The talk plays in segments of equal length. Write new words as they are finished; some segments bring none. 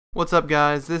What's up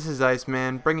guys, this is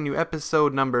IceMaN bringing you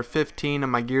episode number 15 of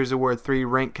my Gears of War 3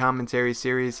 ranked commentary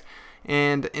series.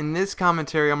 And in this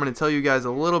commentary I'm going to tell you guys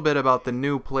a little bit about the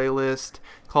new playlist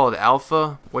called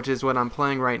Alpha, which is what I'm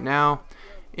playing right now.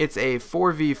 It's a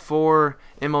 4v4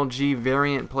 MLG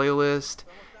variant playlist,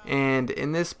 and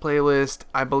in this playlist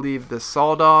I believe the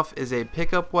sawed-off is a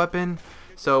pickup weapon,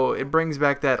 so it brings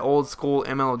back that old school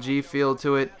MLG feel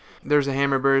to it. There's a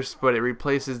hammer burst, but it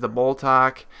replaces the bolt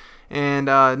hock. And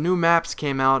new maps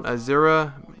came out: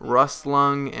 Azura, Rust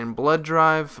Lung, and Blood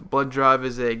Drive. Blood Drive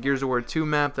is a Gears of War 2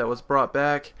 map that was brought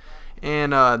back.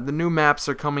 And the new maps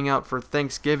are coming out for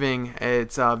Thanksgiving.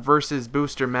 It's Versus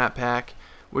Booster Map Pack,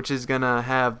 which is going to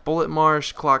have Bullet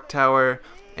Marsh, Clock Tower,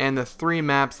 and the three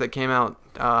maps that came out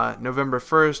November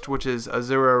 1st, which is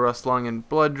Azura, Rust Lung, and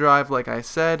Blood Drive, like I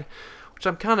said. Which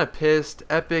I'm kind of pissed.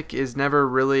 Epic is never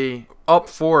really up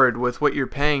forward with what you're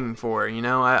paying for. You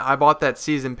know, I bought that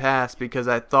season pass because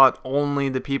I thought only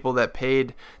the people that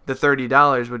paid the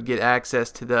 $30 would get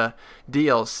access to the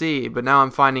DLC. But now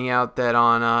I'm finding out that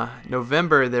on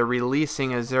November they're releasing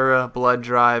Azura, Blood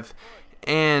Drive,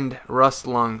 and Rust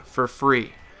Lung for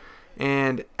free.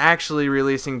 And actually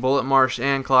releasing Bullet Marsh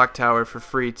and Clock Tower for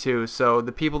free too. So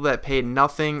the people that paid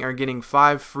nothing are getting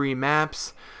 5 free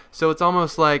maps. So it's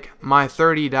almost like my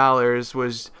 $30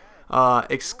 was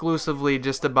exclusively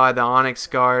just to buy the Onyx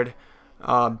Guard,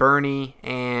 Bernie,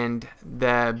 and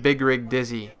the Big Rig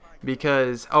Dizzy.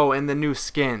 Because, and the new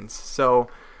skins. So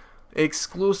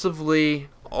exclusively,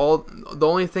 the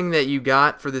only thing that you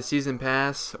got for the season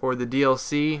pass or the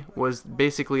DLC was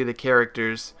basically the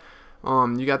characters.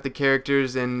 You got the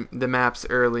characters and the maps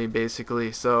early,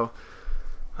 basically. So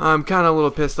I'm kind of a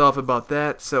little pissed off about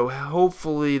that. So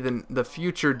hopefully the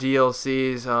future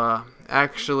DLCs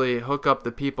actually hook up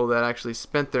the people that actually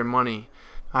spent their money.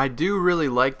 I do really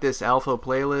like this alpha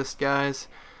playlist, guys,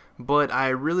 but I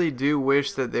really do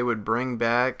wish that they would bring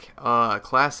back a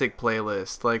classic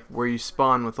playlist, like where you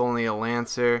spawn with only a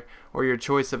Lancer or your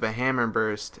choice of a hammer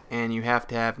burst and you have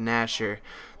to have Nasher.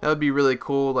 That would be really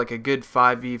cool, like a good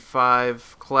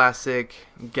 5v5 classic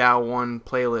GoW 1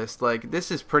 playlist. Like,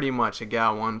 this is pretty much a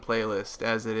GoW 1 playlist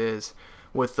as it is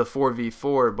with the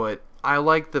 4v4, but I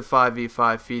like the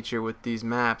 5v5 feature with these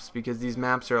maps because these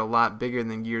maps are a lot bigger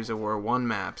than Gears of War 1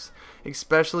 maps.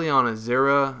 Especially on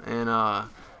Azura and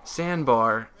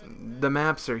Sandbar, the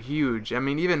maps are huge. I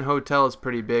mean, even Hotel is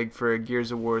pretty big for a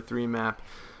Gears of War 3 map.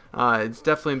 It's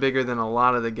definitely bigger than a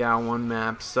lot of the GoW 1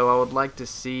 maps, so I would like to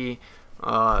see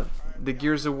the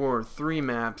Gears of War 3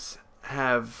 maps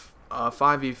have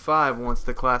 5v5 once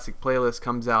the classic playlist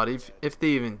comes out, if they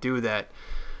even do that.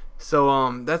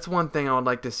 So that's one thing I would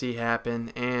like to see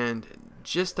happen. And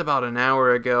just about an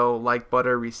hour ago, Like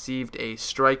Butter received a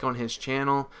strike on his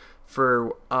channel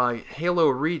for a Halo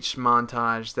Reach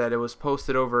montage that it was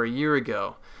posted over a year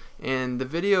ago. And the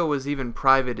video was even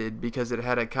privated because it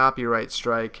had a copyright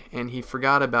strike, and he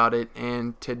forgot about it.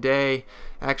 And today,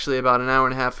 actually about an hour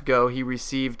and a half ago, he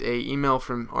received a email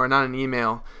from, or not an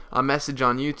email, a message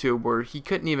on YouTube where he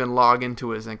couldn't even log into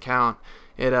his account.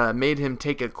 It made him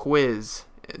take a quiz,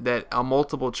 a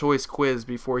multiple choice quiz,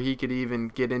 before he could even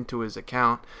get into his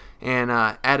account, and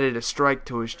added a strike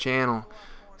to his channel.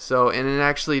 So, and it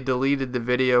actually deleted the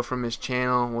video from his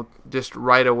channel just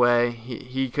right away.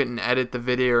 He couldn't edit the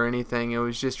video or anything. It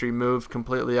was just removed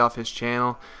completely off his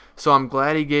channel. So I'm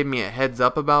glad he gave me a heads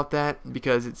up about that,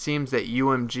 because it seems that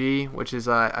UMG, which is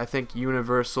I think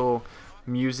Universal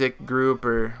Music Group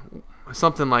or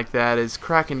something like that, is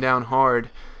cracking down hard,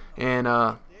 and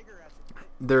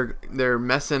they're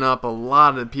messing up a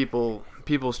lot of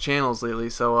people's channels lately.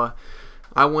 So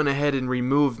I went ahead and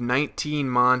removed 19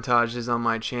 montages on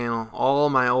my channel. All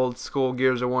my old school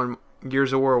Gears of War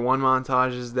 1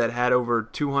 montages that had over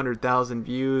 200,000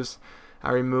 views.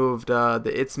 I removed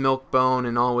the It's Milk Bone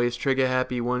and Always Trigger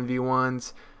Happy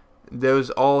 1v1s.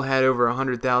 Those all had over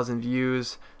 100,000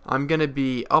 views. I'm going to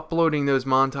be uploading those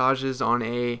montages on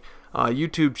a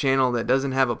YouTube channel that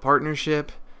doesn't have a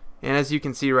partnership. And as you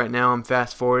can see right now, I'm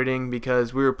fast forwarding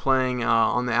because we were playing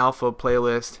on the alpha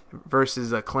playlist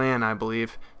versus a clan, I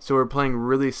believe. So we're playing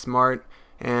really smart,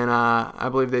 and I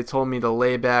believe they told me to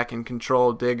lay back and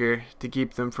control Digger to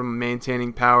keep them from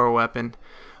maintaining power weapon.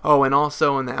 Oh, and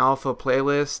also in the alpha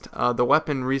playlist, the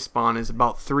weapon respawn is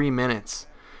about 3 minutes.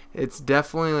 It's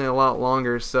definitely a lot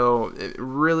longer, so it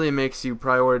really makes you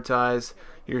prioritize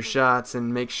your shots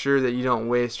and make sure that you don't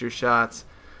waste your shots.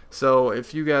 So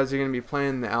if you guys are going to be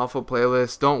playing the alpha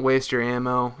playlist, don't waste your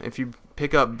ammo. If you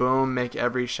pick up boom, make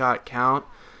every shot count,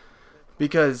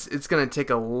 because it's going to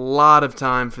take a lot of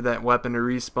time for that weapon to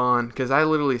respawn, because I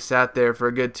literally sat there for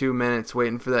a good 2 minutes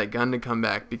waiting for that gun to come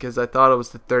back because I thought it was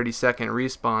the 30-second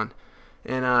respawn.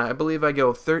 And I believe I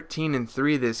go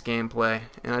 13-3 this gameplay,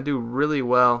 and I do really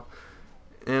well.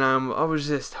 And I was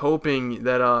just hoping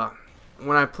that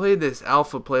when I played this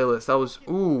alpha playlist,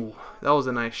 that was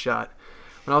a nice shot.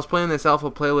 When I was playing this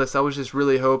alpha playlist, I was just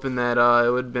really hoping that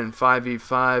it would have been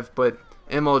 5v5, but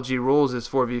MLG rules is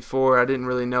 4v4. I didn't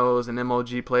really know it was an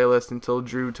MLG playlist until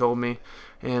Drew told me,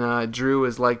 and Drew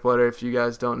is like butter if you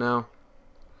guys don't know.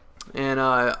 And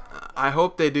I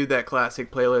hope they do that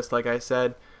classic playlist like I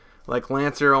said, like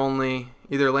Lancer only,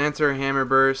 either Lancer or Hammer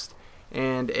Burst,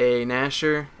 and a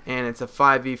Nasher, and it's a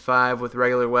 5v5 with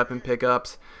regular weapon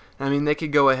pickups. I mean, they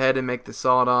could go ahead and make the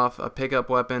sawed-off a pickup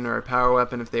weapon or a power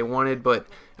weapon if they wanted, but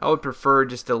I would prefer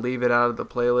just to leave it out of the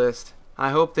playlist. I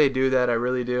hope they do that, I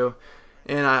really do.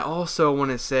 And I also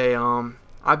want to say,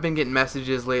 I've been getting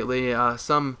messages lately.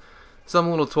 Some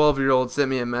little 12-year-old sent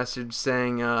me a message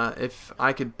saying if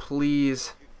I could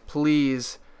please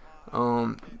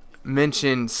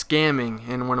mention scamming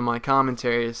in one of my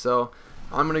commentaries. So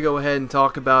I'm going to go ahead and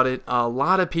talk about it. A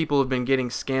lot of people have been getting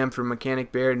scammed from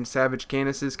Mechanic Baird and Savage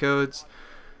Canis's codes.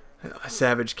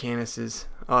 Savage Canis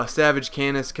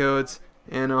codes.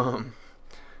 And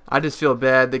I just feel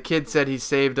bad. The kid said he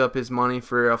saved up his money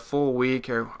for a full week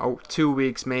or 2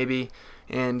 weeks maybe,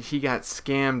 and he got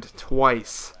scammed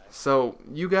twice. So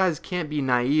you guys can't be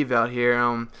naive out here.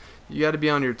 You got to be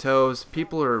on your toes.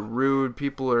 People are rude,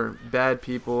 people are bad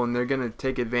people, and they're going to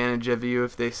take advantage of you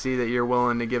if they see that you're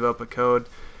willing to give up a code.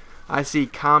 I see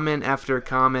comment after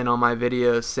comment on my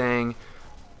videos saying,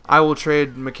 I will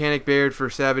trade Mechanic Baird for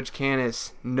Savage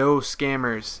Canis, no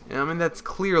scammers. I mean, that's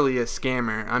clearly a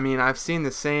scammer. I mean, I've seen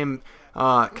the same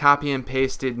copy and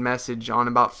pasted message on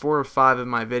about 4 or 5 of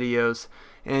my videos,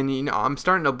 and you know, I'm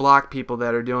starting to block people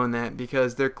that are doing that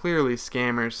because they're clearly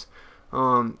scammers.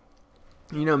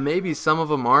 You know, maybe some of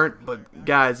them aren't, but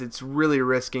guys, it's really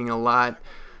risking a lot.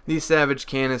 These Savage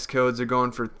Canis codes are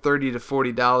going for $30 to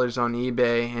 $40 on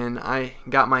eBay, and I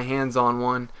got my hands on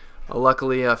one.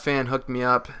 Luckily, a fan hooked me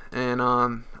up, and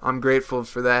I'm grateful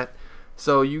for that.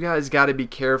 So you guys got to be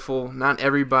careful. Not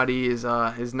everybody is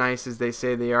as nice as they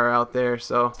say they are out there.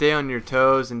 So stay on your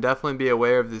toes and definitely be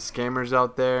aware of the scammers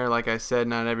out there. Like I said,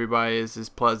 not everybody is as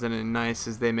pleasant and nice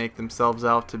as they make themselves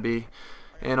out to be.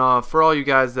 And for all you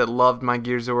guys that loved my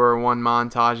Gears of War 1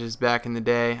 montages back in the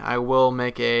day, I will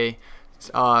make a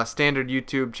standard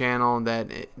YouTube channel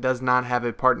that does not have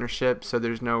a partnership, so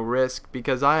there's no risk,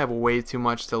 because I have way too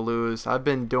much to lose. I've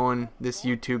been doing this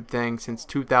YouTube thing since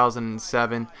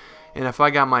 2007, and if I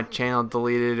got my channel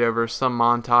deleted over some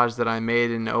montage that I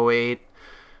made in '08,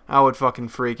 I would fucking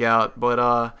freak out. But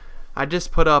I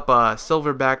just put up a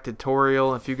silverback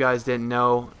tutorial. If you guys didn't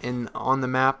know, on the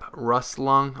map Rust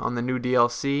Lung on the new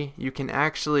DLC, you can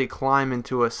actually climb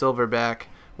into a silverback,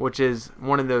 which is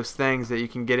one of those things that you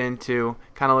can get into.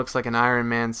 Kind of looks like an Iron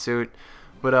Man suit.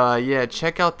 But yeah,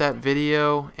 check out that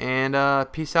video, and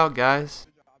peace out, guys.